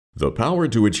The power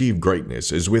to achieve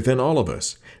greatness is within all of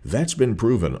us. That's been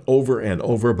proven over and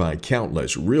over by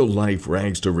countless real-life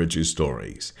rags-to-riches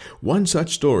stories. One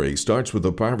such story starts with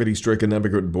a poverty-stricken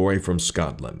immigrant boy from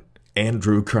Scotland,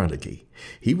 Andrew Carnegie.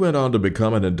 He went on to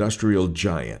become an industrial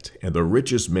giant and the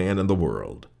richest man in the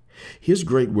world. His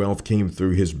great wealth came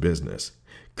through his business,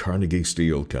 Carnegie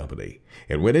Steel Company,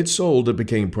 and when it sold, it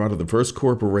became part of the first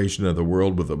corporation in the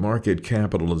world with a market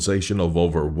capitalization of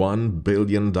over $1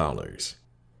 billion.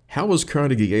 How was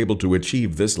Carnegie able to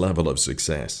achieve this level of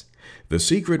success? The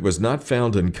secret was not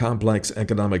found in complex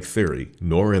economic theory,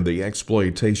 nor in the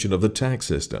exploitation of the tax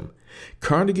system.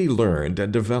 Carnegie learned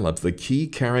and developed the key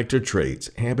character traits,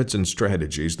 habits, and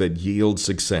strategies that yield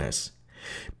success.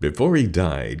 Before he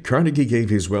died, Carnegie gave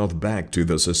his wealth back to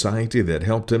the society that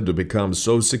helped him to become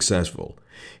so successful.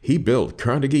 He built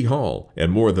Carnegie Hall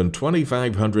and more than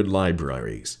 2,500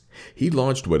 libraries. He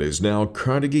launched what is now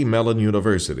Carnegie Mellon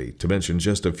University, to mention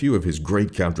just a few of his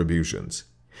great contributions.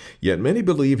 Yet many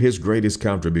believe his greatest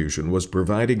contribution was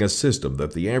providing a system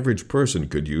that the average person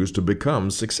could use to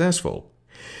become successful.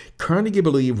 Carnegie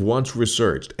believed, once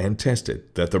researched and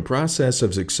tested, that the process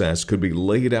of success could be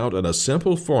laid out in a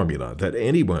simple formula that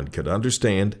anyone could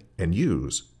understand and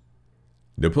use.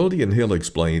 Napoleon Hill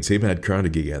explains he met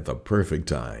Carnegie at the perfect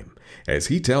time. As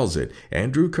he tells it,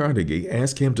 Andrew Carnegie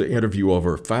asked him to interview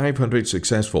over 500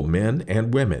 successful men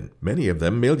and women, many of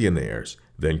them millionaires,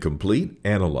 then complete,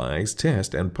 analyze,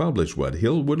 test, and publish what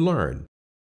Hill would learn.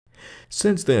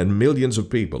 Since then, millions of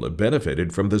people have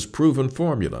benefited from this proven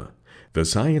formula. The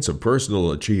science of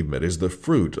personal achievement is the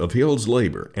fruit of Hill's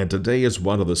labor, and today is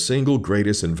one of the single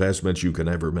greatest investments you can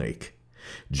ever make.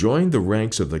 Join the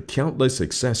ranks of the countless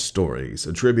success stories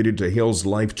attributed to Hill's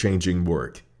life-changing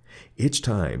work. It's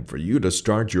time for you to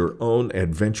start your own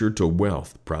adventure to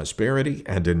wealth, prosperity,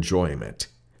 and enjoyment.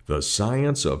 The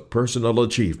Science of Personal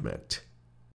Achievement.